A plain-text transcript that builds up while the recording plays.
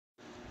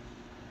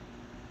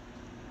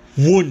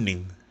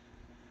Warning: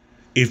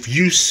 if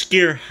you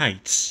scare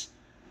heights,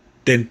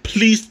 then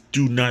please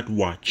do not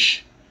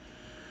watch.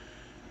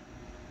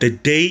 The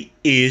date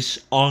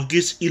is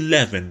August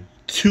 11,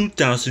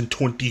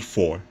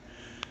 2024.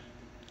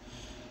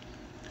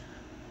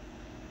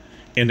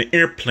 An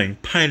airplane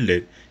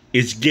pilot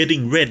is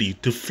getting ready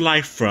to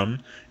fly from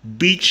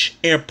Beach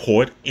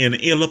Airport in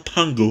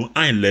Ilopango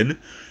Island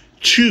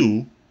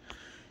to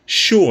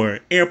Shore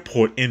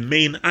Airport in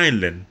Main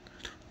Island.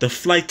 The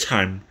flight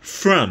time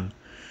from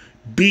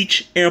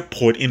Beach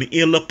Airport in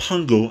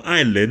Ilopango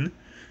Island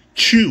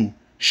to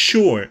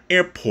Shore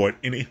Airport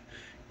in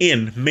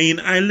Main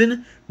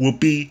Island will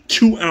be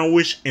 2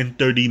 hours and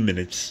 30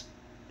 minutes.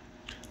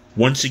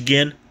 Once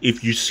again,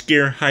 if you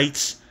scare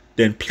heights,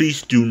 then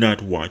please do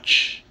not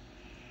watch.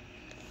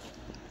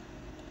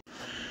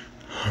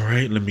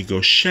 Alright, let me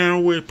go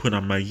shower, put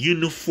on my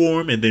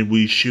uniform, and then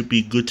we should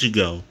be good to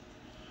go.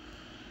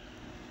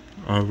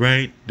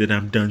 Alright, then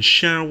I'm done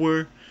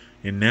shower,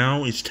 and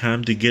now it's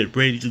time to get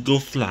ready to go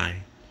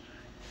fly.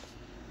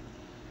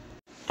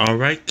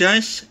 Alright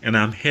guys, and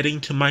I'm heading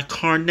to my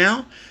car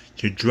now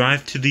to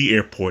drive to the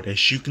airport,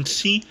 as you can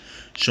see.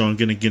 So I'm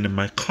gonna get in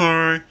my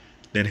car,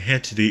 then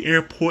head to the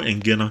airport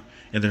and then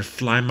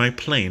fly my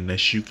plane,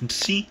 as you can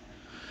see.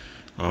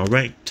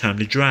 Alright, time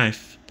to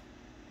drive.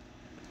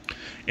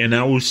 And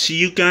I will see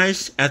you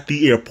guys at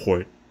the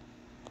airport.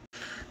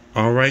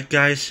 Alright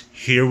guys,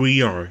 here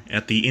we are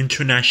at the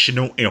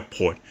international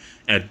airport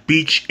at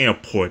Beach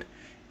Airport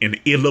in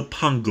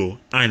Ilopango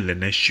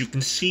Island, as you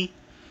can see.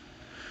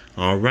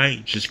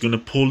 Alright, just gonna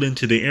pull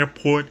into the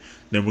airport,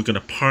 then we're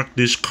gonna park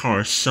this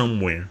car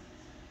somewhere.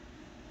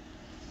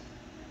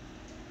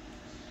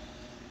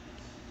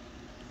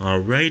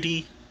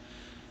 Alrighty.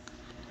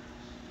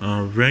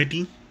 Now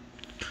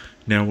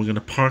we're gonna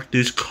park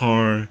this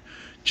car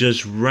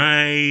just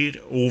right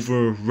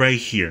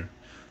here.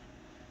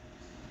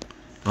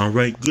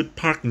 Alright, good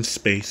parking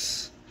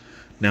space.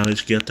 Now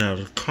let's get out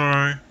of the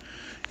car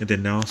and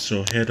then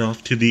also head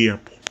off to the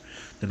airport.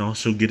 Then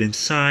also get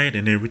inside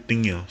and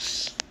everything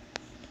else.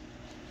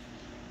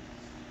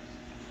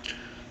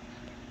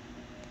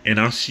 And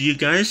I'll see you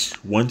guys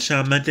once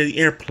I'm at the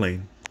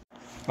airplane.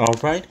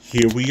 Alright,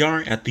 here we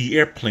are at the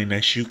airplane,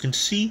 as you can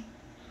see,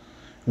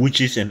 which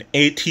is an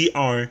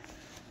ATR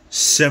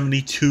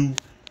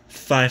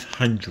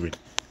 72-500.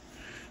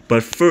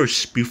 But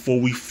first, before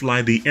we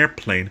fly the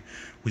airplane,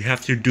 we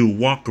have to do a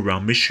walk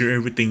around. Make sure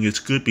everything is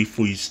good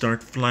before you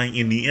start flying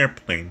in the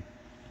airplane.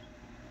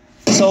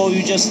 So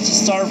you just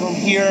start from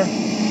here.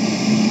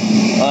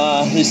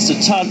 It's the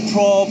tug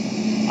probe,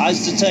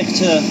 ice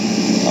detector.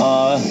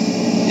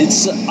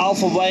 It's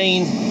alpha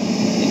vane.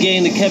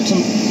 Again, the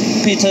captain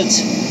pitted.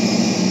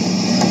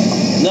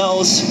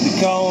 Nose, the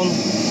cone.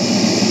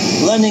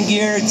 Landing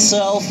gear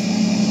itself.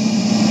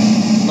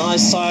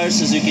 Nice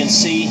tires, as you can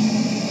see.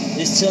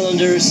 These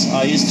cylinders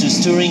are used to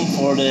steering,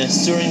 for the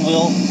steering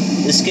wheel.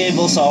 These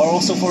cables are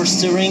also for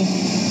steering.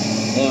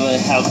 We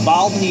have a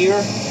valve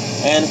here,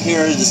 and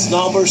here are the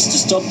numbers to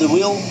stop the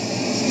wheel.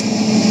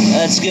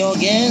 Let's go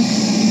again.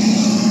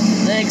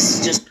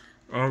 Next, just...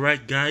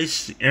 Alright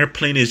guys, the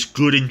airplane is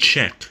good and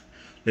checked.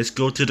 Let's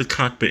go to the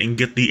cockpit and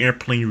get the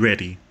airplane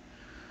ready.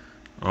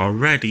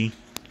 Alrighty.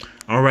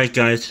 Alright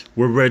guys,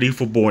 we're ready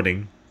for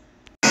boarding.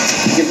 Hi.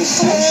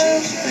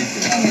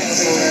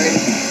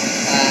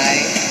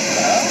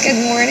 Good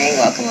morning,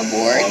 welcome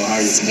aboard.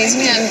 Excuse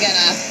me, I'm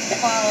gonna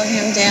follow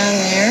him down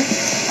there.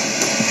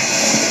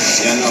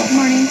 Good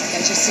morning.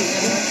 Got your seat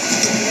number.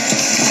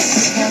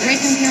 Right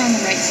down here on the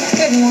right side.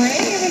 Good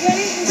morning,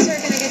 everybody. Sir,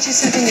 can I get you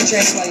something to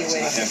drink while you're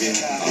waiting?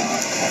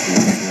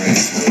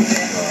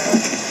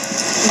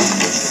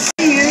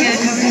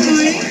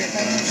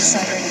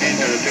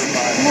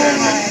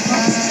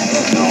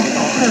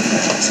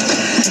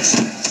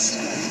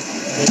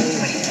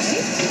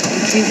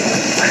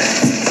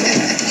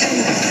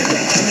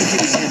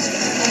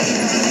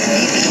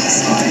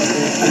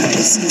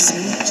 Excuse me.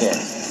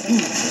 Sorry.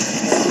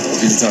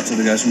 Did you talk to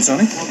the guys from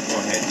Sony? Go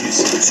ahead.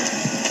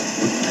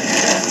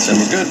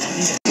 Sounds good.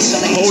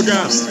 Hold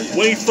up.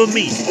 Wait for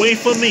me.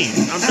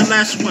 I'm the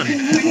last one.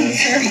 Good morning,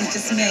 sir. You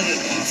just made it.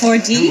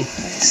 4D?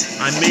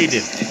 I made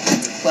it.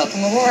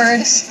 Welcome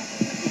aboard.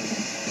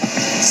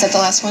 Is that the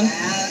last one?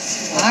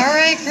 All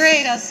right,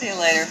 great. I'll see you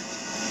later.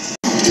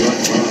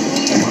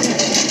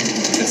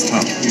 It's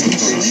tough.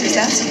 Is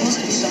that supposed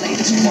to be the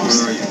latest one?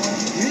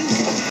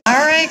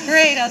 All right,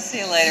 great. I'll see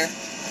you later.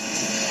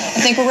 I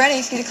think we're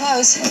ready for you to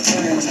close.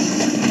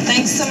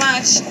 Thanks so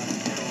much.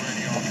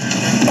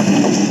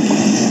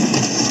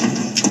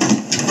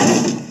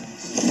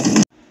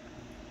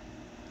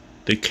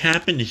 The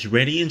cabin is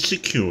ready and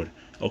secured.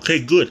 Okay,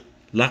 good.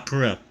 Lock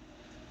her up.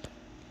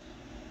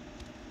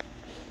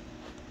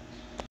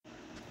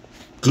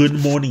 Good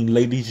morning,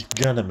 ladies and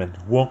gentlemen.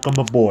 Welcome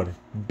aboard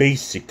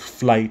Basic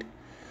Flight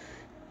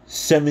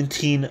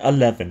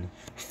 1711,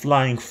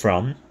 flying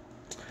from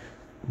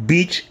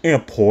Beach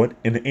Airport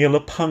in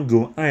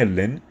Ilopango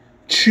Island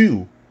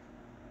to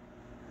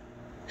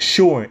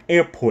Shore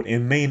Airport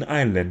in Main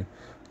Island.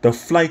 The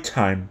flight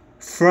time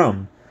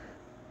from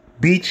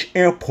Beach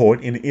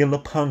Airport in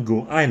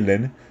Ilopango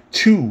Island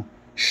to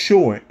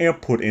Shore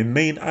Airport in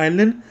Main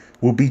Island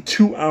will be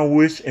 2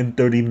 hours and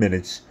 30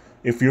 minutes.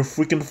 If you're a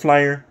freaking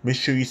flyer, make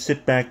sure you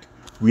sit back,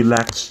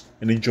 relax,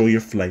 and enjoy your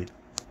flight.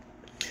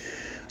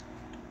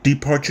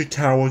 Departure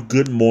Tower,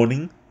 good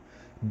morning.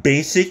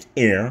 Basic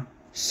Air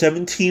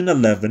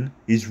 1711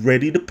 is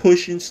ready to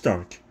push and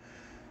start.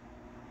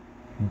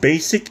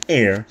 Basic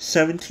Air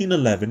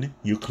 1711,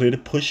 you're clear to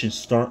push and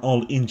start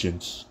all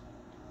engines.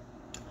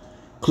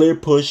 Clear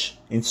push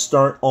and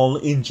start all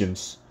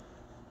engines.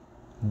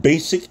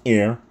 Basic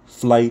Air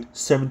Flight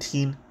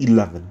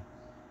 1711.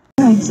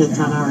 Exits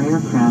on our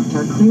aircraft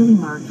are clearly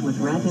marked with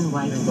red and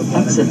white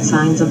exit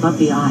signs above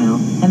the aisle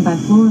and by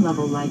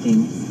floor-level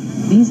lighting.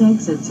 These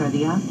exits are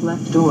the aft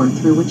left door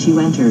through which you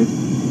entered,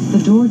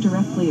 the door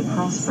directly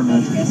across from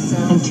it,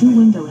 and 2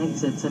 window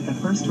exits at the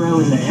first row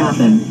in the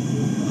cabin.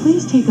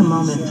 Please take a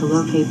moment to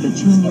locate the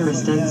 2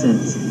 nearest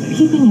exits,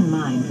 keeping in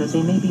mind that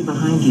they may be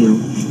behind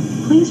you.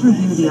 Please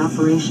review the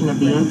operation of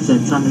the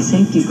exits on the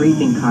safety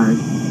briefing card.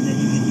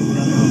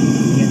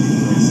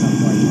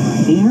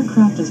 The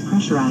aircraft is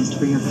pressurized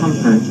for your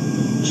comfort.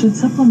 Should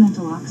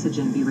supplemental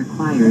oxygen be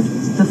required,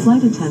 the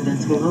flight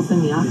attendants will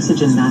open the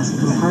oxygen mask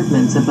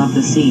compartments above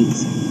the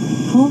seats.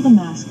 Pull the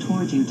mask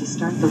toward you to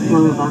start the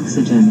flow of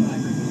oxygen.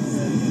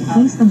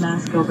 Place the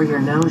mask over your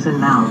nose and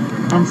mouth,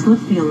 and slip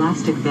the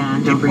elastic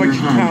band over your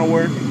Departure head.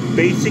 Tower,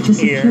 Basic To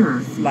secure, Air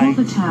pull Flight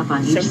the tab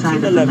on each side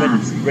of the 1711,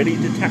 mask. ready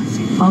to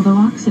taxi. Although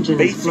oxygen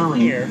Basic is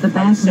flowing, Air the Flight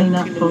bag may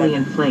not fully 1711,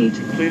 inflate.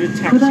 clear to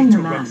taxi Put on to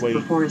your mask runway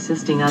before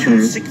assisting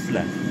others. 26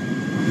 left.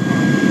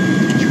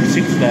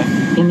 26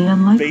 left. In the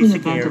unlikely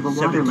Basic event Air of a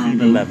water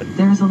landing, 1711.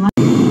 there is a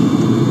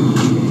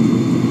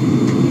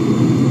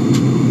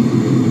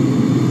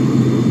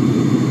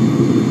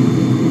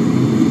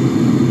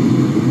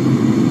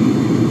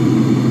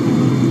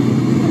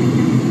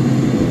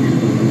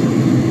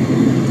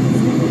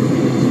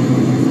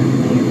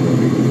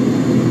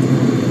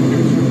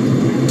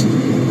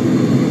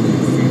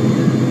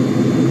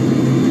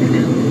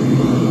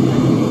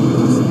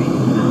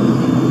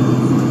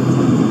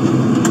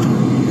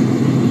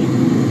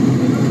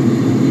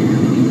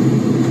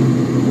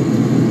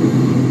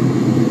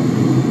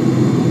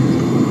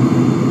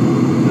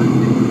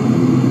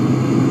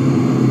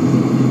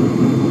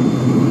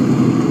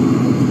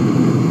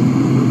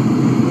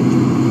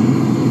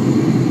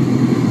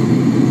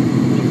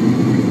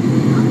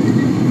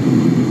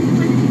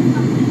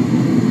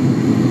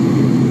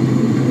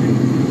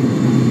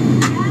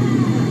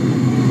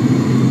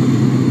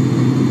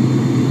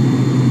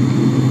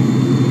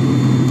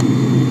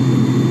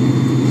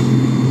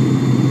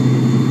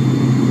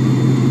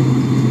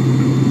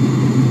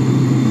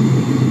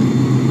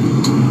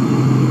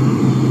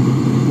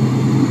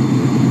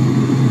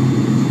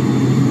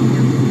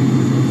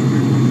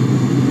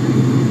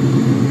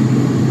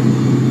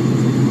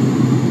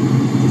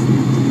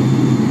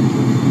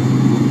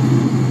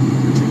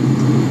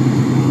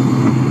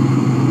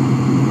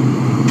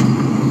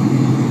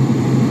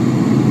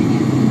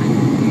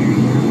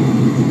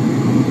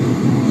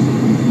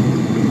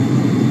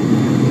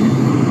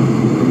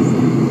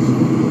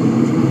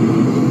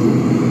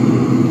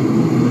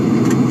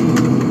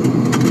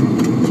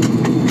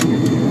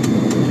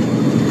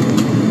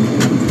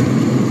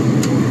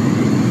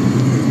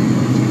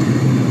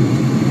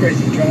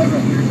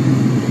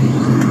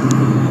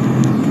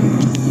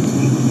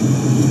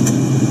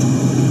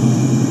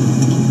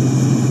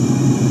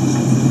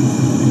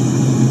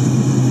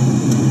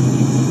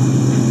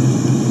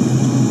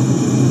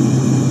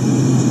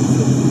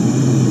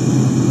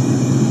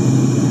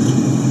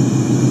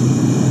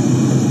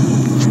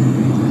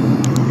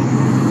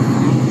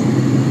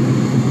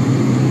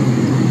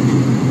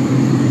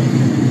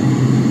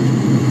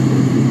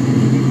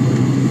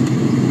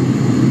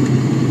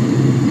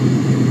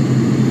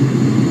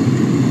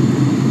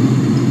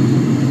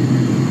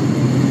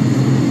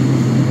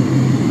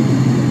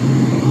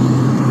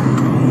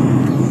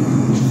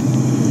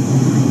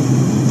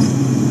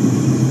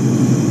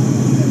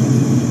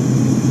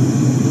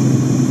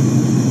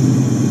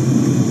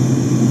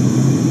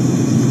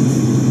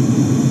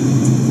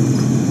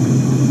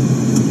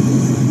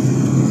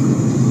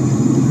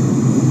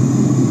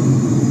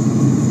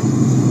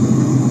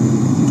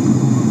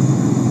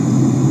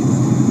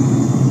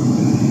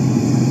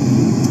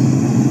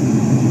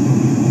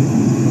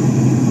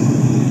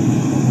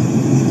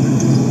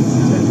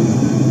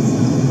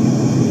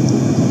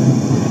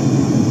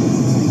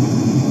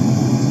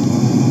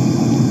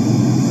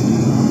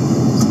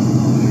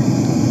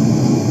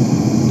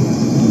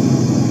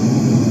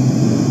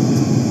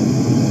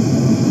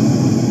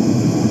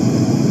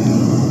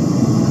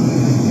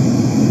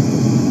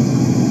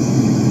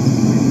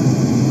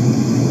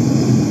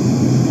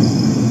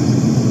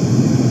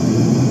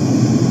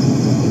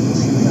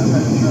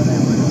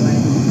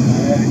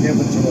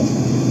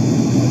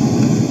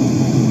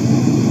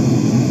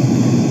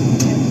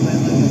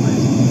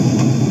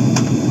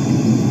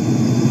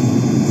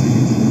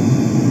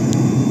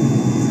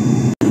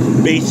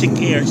Basic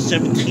Air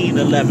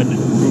 1711,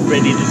 we're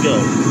ready to go.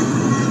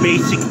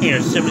 Basic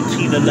Air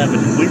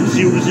 1711, wind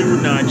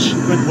 00 knots,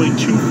 runway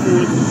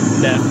 24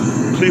 left,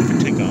 clear for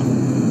takeoff.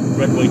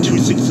 Runway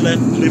 26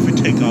 left, clear for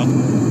takeoff.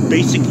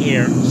 Basic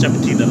Air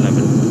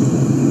 1711.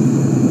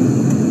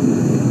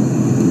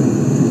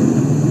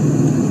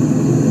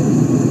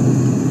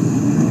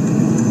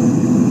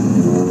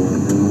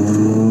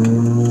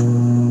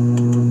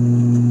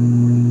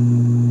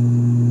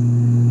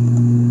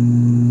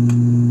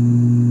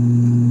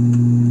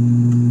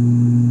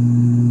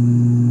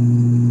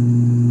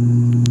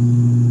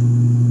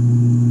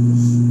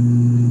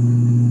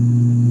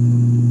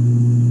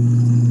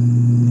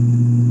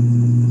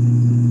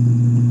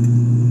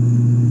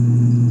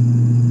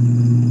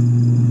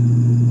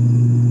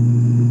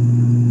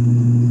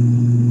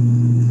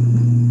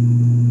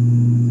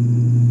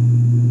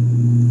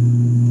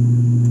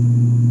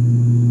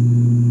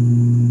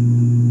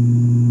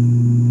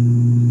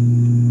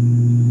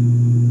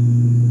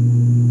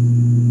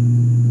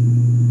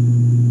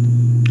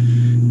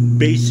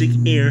 Basic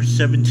Air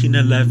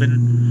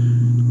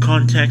 1711,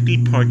 contact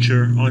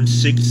departure on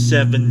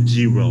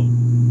 670.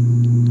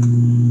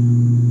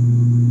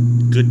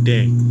 Good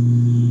day.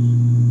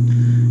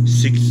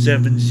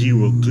 670,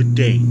 good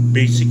day.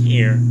 Basic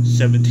Air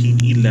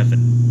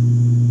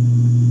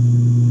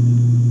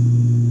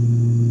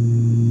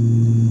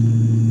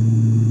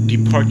 1711.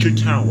 Departure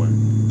Tower,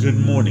 good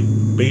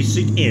morning.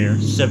 Basic Air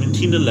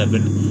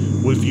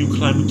 1711, with you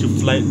climbing to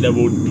flight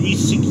level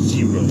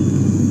 360.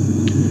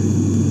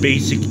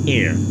 Basic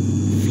Air,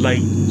 flight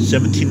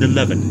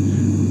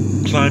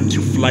 1711, climb to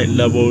flight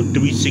level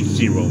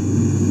 360,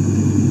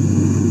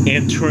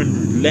 and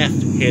turn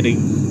left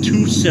heading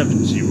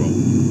 270.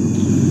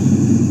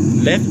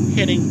 Left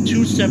heading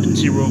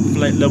 270,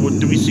 flight level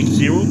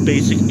 360,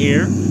 Basic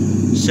Air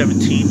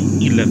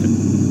 1711.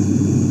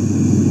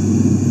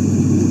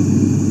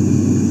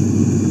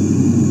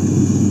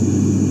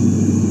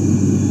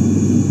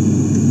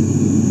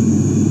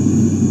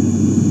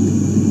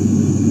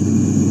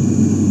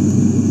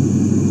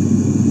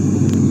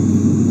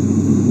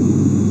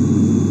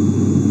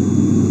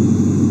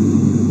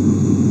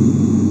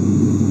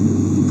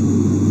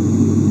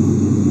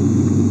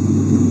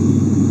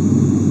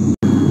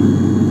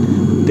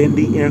 Then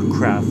the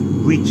aircraft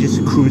reaches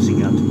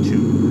cruising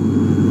altitude.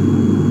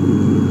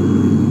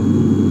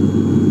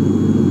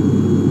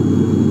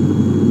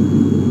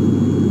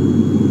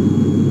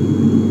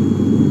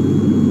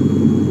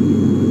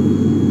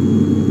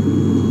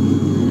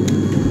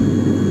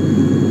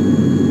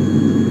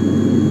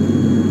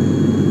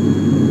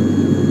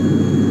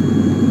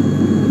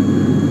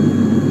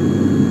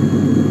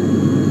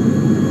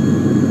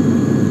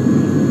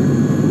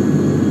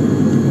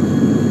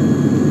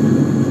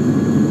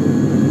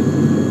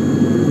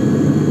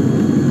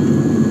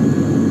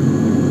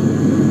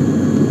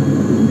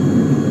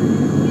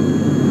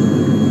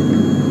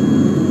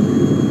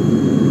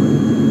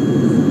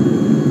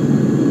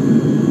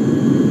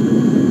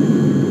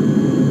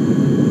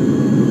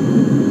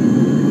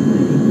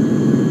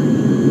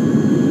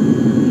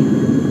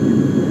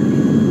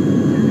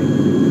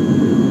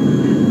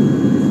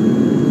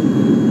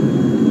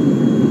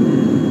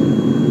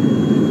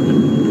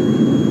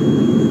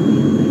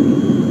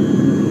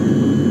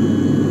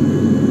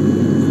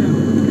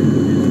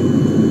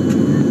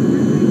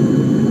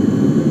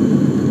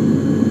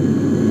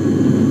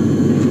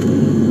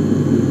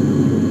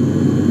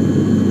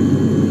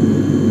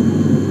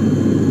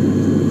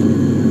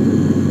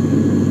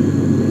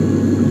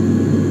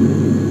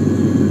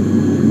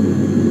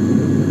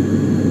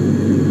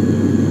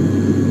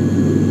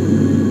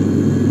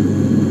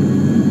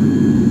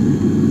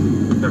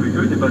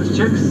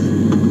 Checks.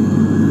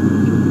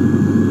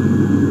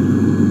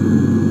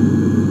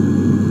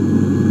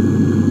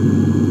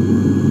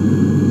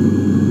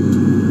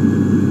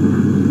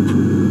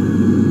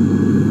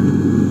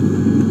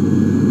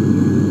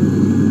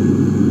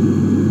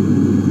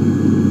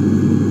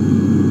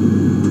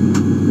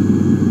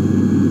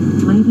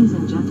 Ladies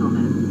and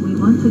gentlemen, we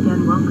once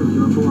again welcome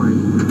you aboard.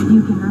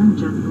 You can earn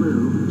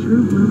JetBlue,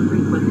 True Blue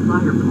frequent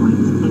flyer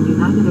points, and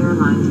United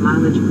Airlines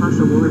Mileage Plus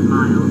Award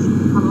miles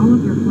on all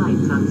of your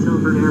flights on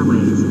Silver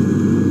Airways.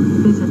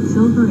 Visit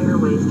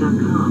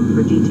silverairways.com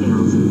for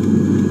details.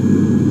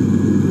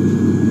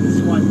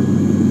 This one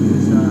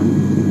is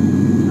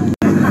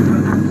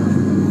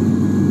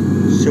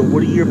So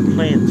what are your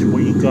plans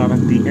when you got off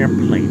the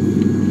airplane?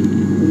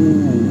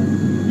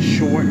 Ooh,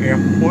 Shore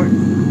Airport?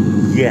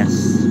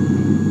 Yes.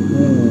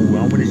 Ooh,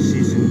 I want to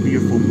see some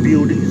beautiful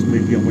buildings.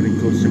 Maybe I want to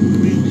go to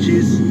some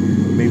beaches.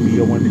 Maybe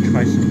I want to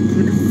try some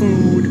good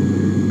food.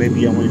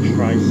 Maybe I want to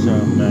try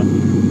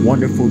some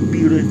wonderful,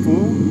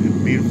 beautiful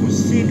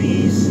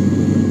cities.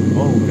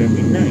 Oh,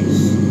 very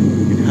nice.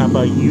 And how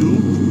about you?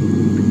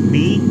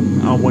 Me?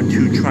 I want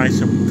to try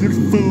some good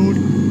food,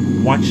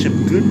 watch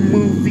some good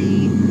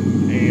movie,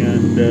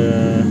 and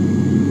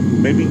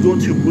maybe go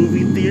to a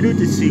movie theater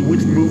to see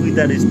which movie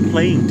that is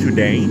playing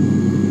today.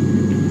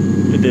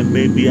 And then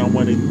maybe I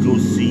want to go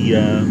see,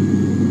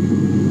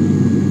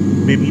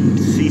 maybe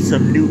see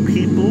some new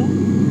people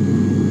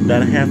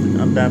that I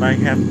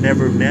have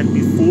never met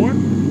before.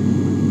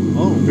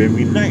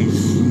 Very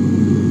nice.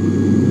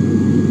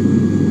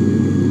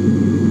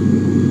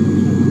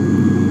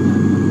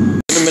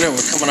 In a minute,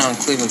 we're coming on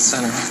Cleveland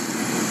Center.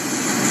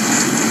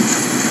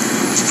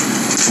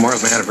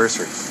 Tomorrow's my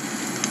anniversary.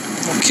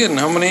 No kidding,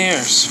 how many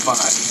years? 5.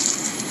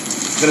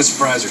 Gonna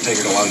surprise her, take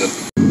her to London.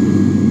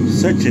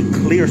 Such a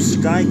clear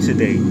sky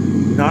today.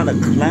 Not a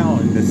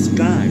cloud in the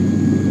sky.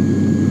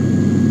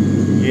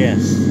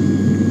 Yes,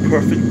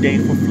 perfect day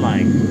for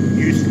flying.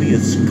 Usually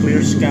it's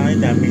clear sky,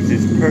 that means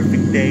it's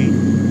perfect day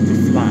to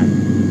fly.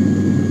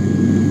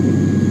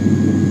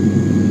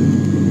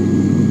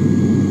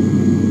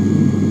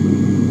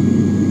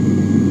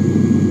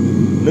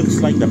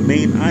 Looks like the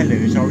main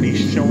island is already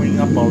showing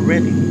up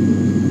already.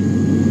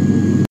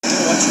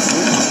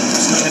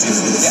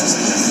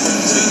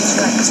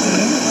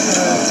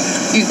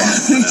 You got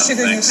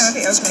sugar in your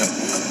coffee? Okay.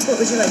 What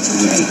would you like to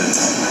drink?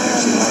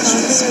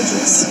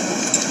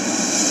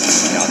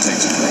 Yeah, I'll take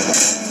some.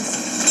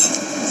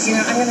 You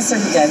know, I'm going to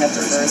serve you guys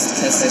after first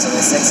because there's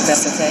only 6, if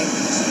that's okay.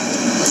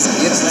 It's a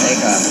beautiful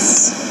takeoff.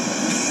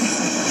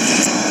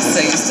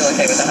 So you're still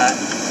okay with the hot?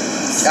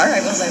 All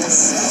right, well then, let's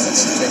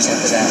switch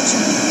after that.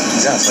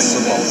 Yeah, it's like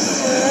football.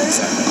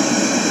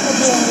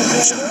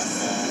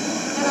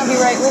 And I'll be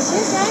right with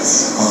you,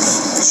 guys.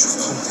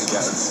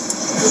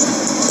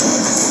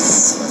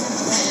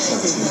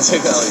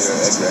 Check out your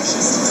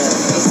aggression.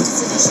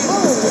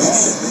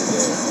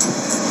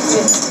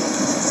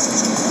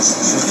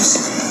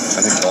 I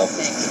think all.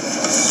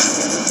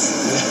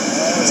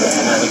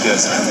 Look good.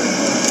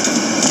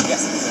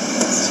 Yes.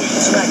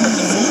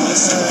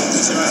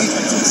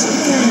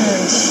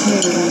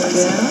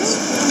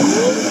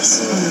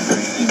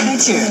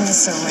 Thank you.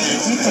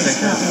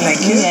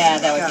 Thank you. Yeah,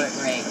 that would be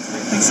great.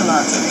 Thanks a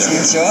lot.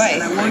 Enjoy.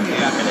 And I warned you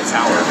back in the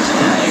tower.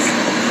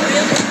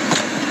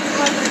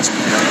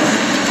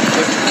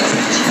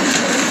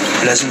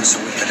 لازم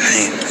نسويها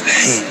الحين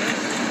الحين.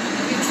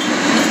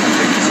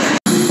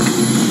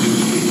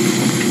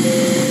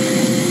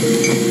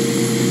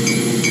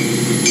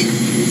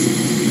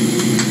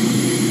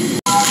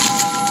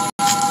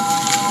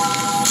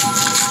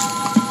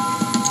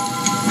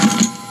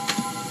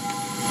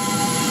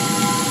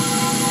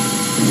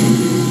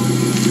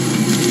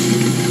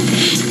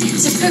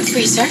 It's a fruit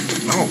freezer.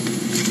 Oh,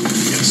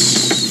 yes.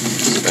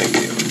 Thank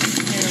you.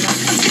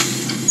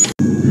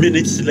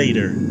 Minutes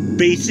later,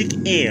 basic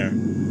air.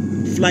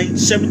 Flight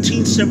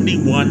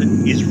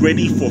 1771 is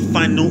ready for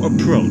final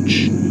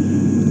approach.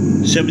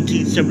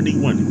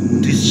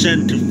 1771,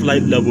 descend to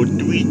flight level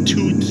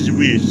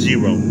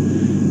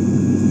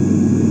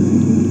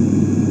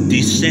 3230.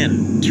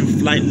 Descend to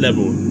flight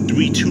level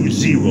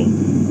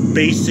 320.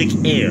 Basic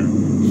air.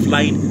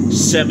 Flight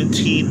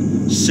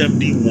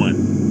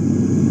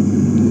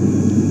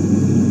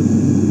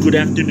 1771. Good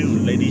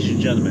afternoon, ladies and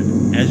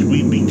gentlemen, as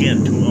we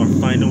begin to our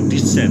final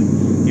descent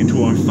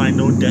into our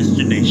final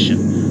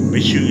destination.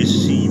 Make sure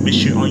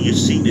all your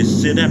seat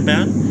is sit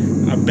back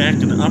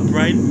and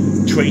upright.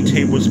 Tray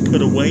tables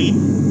put away.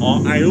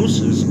 All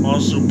items is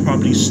also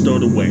properly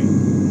stowed away.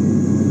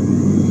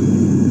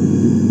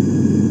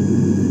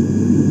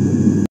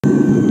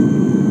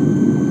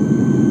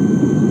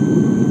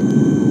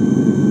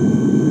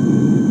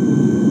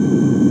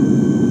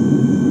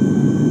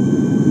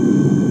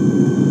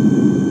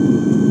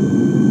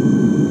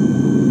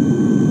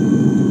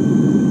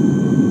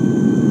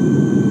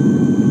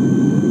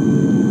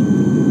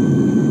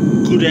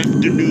 Good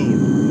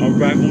afternoon,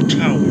 arrival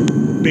tower,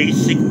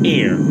 basic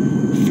air,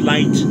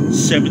 flight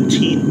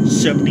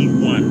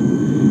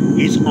 1771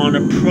 is on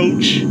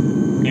approach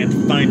and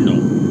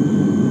final.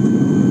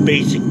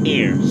 Basic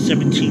air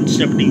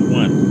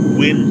 1771,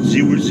 wind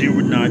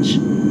 00 knots,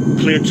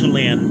 clear to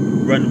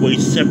land, runway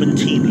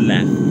 17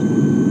 left.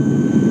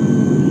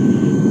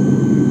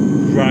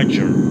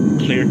 Roger,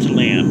 clear to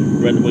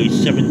land, runway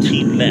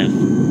 17 left,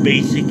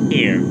 basic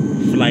air,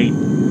 flight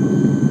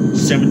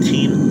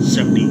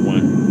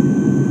 1771.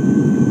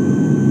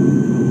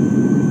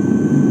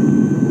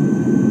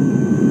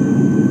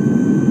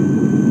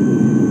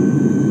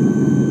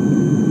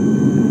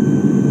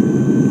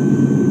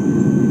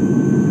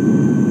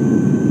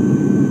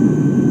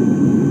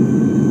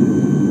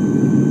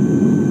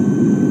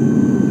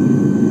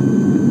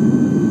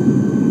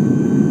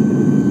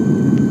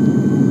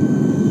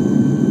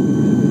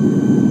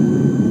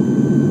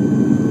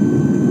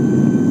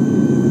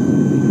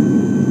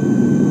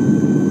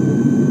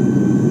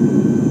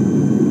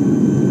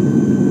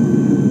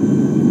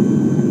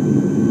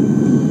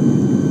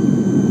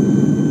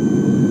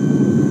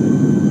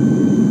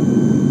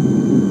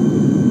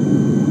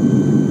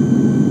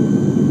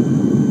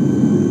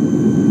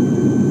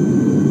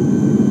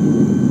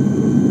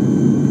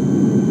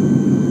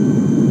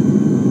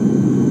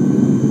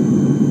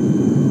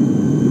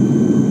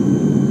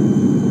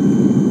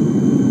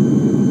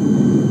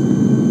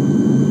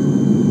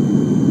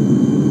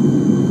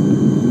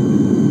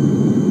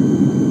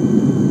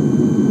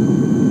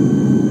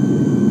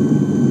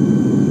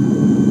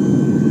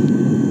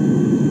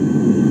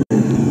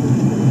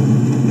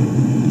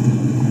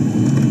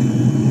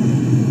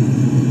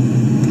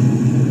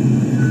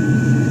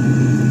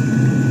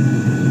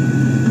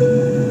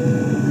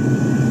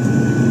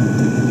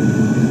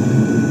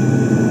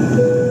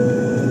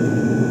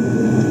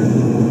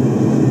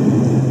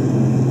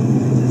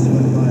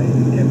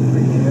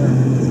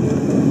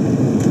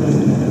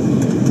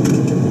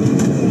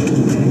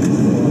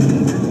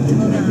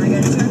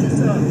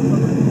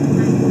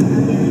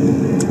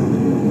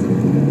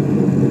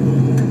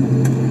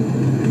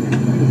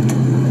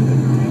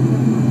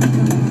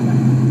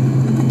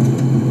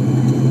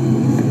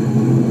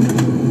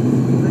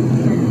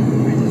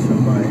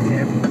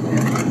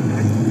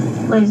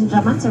 Ladies and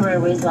gentlemen, to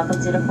Airways, welcome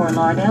to the Fort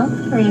Lauderdale.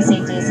 For your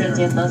safety and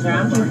safety of those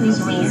around you,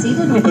 please remain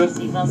seated with your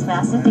seatbelts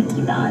fastened and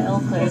keep the aisle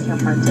clear as you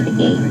park to the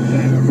gate.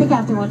 The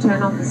captain will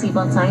turn off the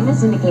seatbelt sign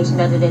as indication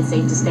that it is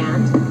safe to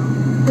stand.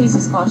 Please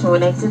use caution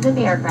when exiting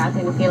the aircraft,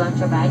 and if you left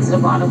your bags at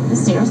the bottom of the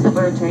stairs, the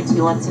bird return to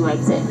you once you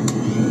exit.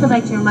 We'd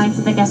like to remind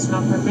you that guests are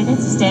not permitted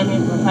to stand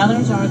in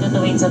propellers or under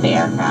the wings of the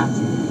aircraft.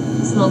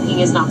 Smoking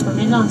is not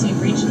permitted until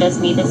you've reached the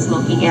designated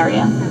smoking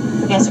area.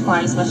 If guests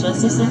require special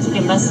assistance,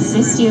 we must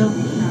assist you.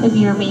 If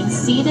you remain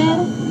seated,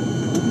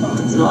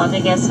 until all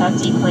the guests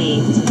have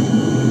declaimed.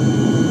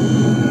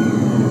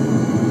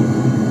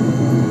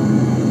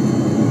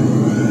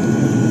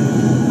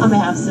 On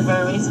behalf of Silver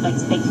Airways, I'd like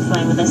to thank you for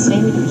flying with us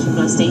today. We do wish you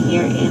to stay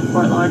here in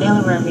Fort Lauderdale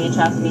or wherever your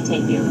traffic may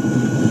take you.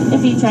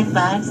 If you check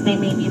bags, they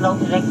may be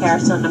located at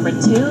carousel number 2,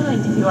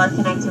 and if you are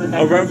connected with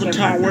our Arrival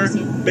Tower,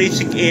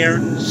 Basic Air,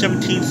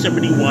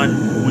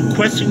 1771,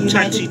 requesting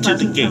taxi to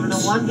the gates. Terminal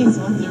 1, gates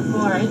 1 through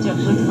 4,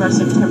 JetBlue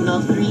departure from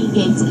Terminal 3,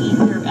 gates E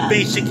through F.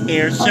 Basic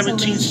Air,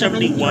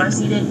 1771,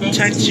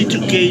 taxi to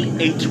gate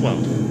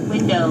 812.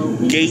 Window,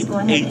 gate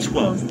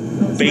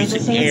 812.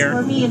 Basic Air,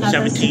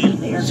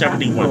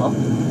 1771.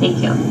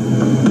 Thank you.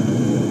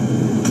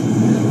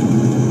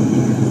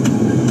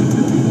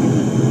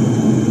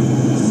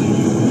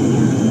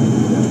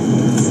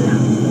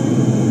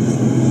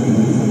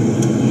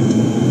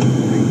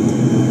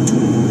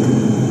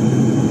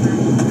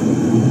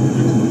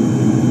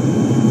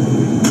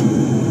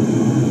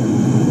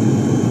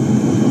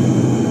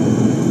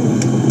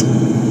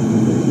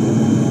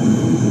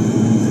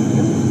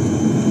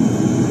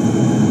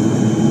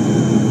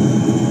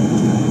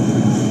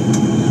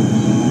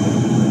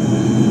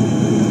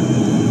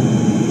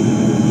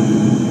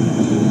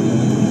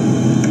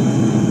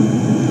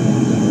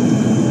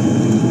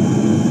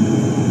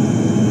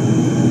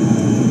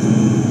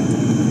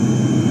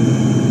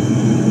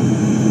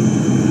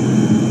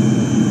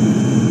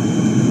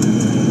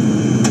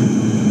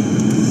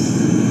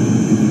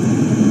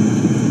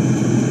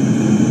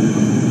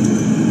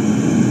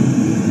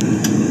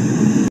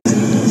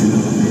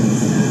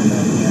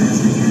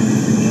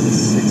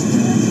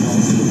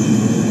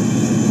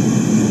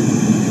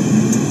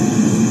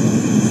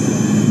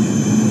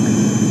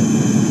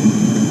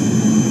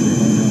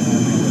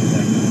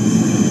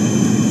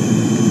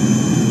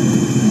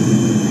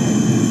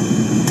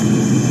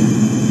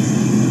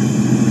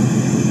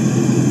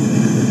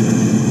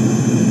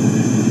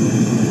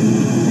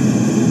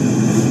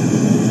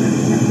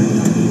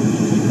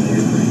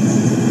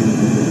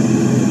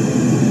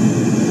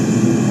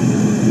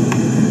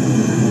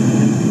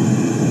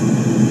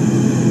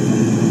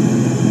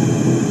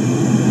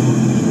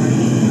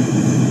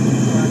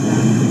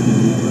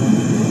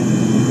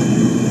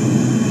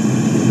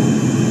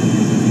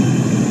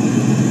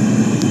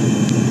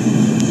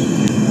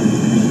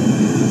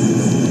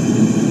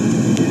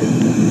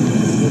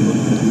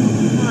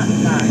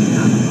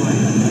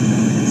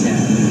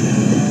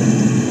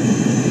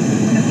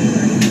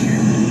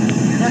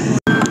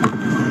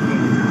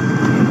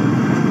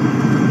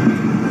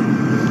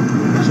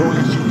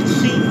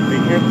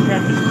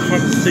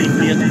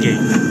 Safely at the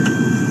gate.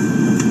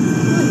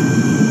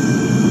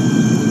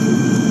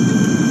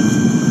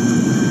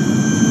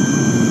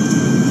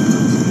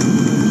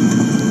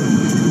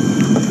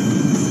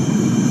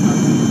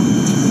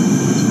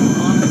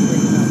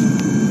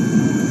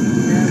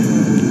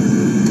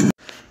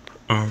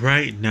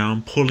 Alright, now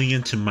I'm pulling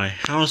into my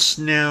house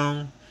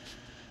now.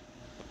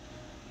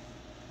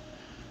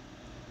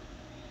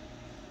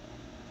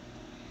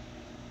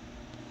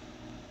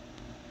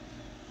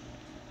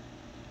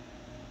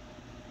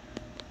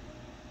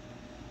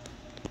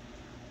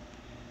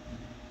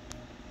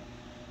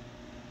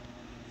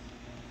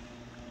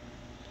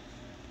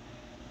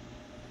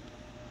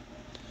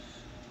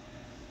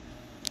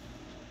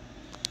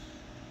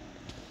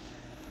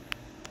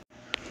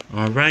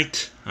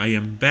 Alright, I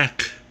am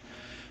back.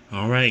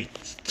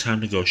 Alright,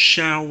 time to go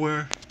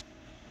shower.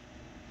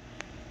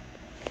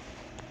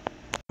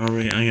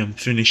 Alright, I am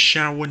finished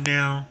shower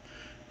now.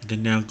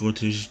 Then now go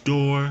to this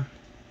door.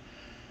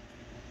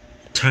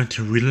 Time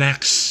to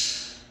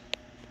relax.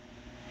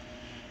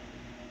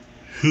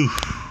 Whew.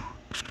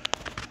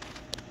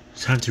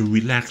 Time to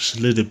relax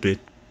a little bit.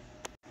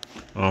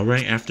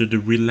 Alright, after the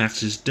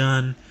relax is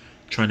done,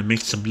 trying to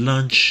make some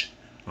lunch.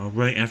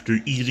 Alright, after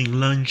eating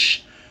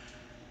lunch,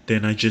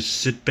 then I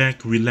just sit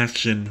back,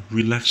 relax, and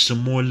relax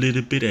some more a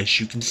little bit. As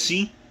you can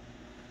see,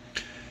 a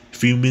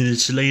few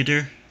minutes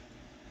later,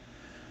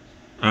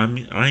 I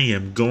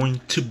am going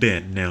to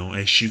bed now.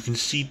 As you can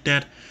see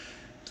that,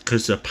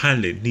 because the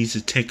pilot needs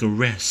to take a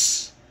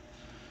rest.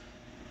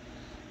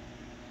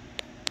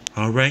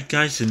 Alright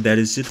guys, and that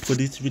is it for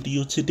this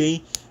video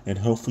today. And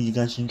hopefully you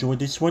guys enjoyed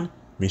this one.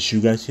 Make sure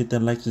you guys hit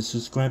that like and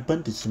subscribe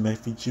button to see my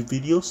future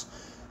videos.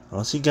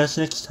 I'll see you guys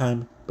next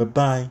time. Bye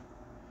bye.